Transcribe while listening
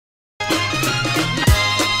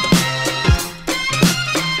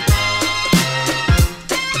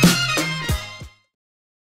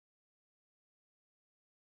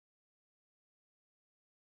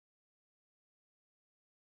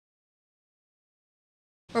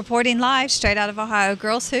Reporting live straight out of Ohio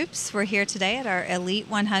Girls Hoops. We're here today at our Elite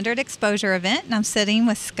 100 Exposure event, and I'm sitting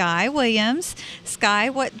with Skye Williams. Skye,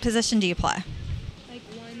 what position do you play? Like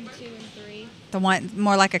 1, 2, and 3. The one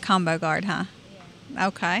more like a combo guard, huh? Yeah.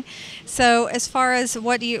 Okay. So, as far as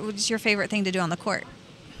what's your favorite thing to do on the court?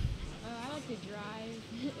 I like to drive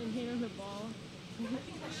and hit on the ball.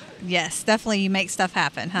 Yes, definitely. You make stuff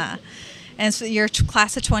happen, huh? And so you're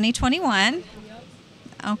class of 2021.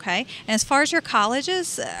 Okay. And as far as your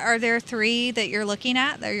colleges, are there 3 that you're looking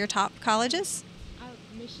at? They're your top colleges?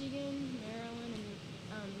 Michigan, Maryland,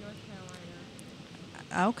 and North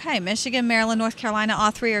Carolina. Okay. Michigan, Maryland, North Carolina,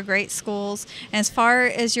 all 3 are great schools. And as far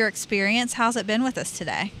as your experience, how's it been with us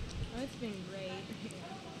today? Oh, it's been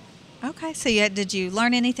great. Okay. So did you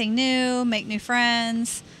learn anything new, make new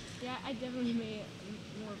friends? Yeah, I definitely made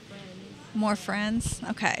more friends. More friends?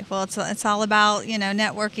 Okay. Well, it's all about,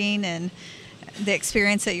 networking and the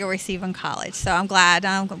experience that you'll receive in college. So I'm glad.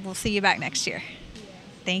 We'll see you back next year. Yeah.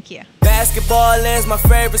 Thank you. Basketball is my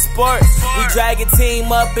favorite sport. We drag a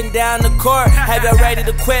team up and down the court. Have you ready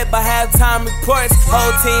to quit by halftime reports?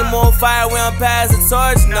 Whole team on fire, we don't pass the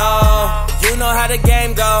torch. No, you know how the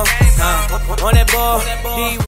game go. On that ball,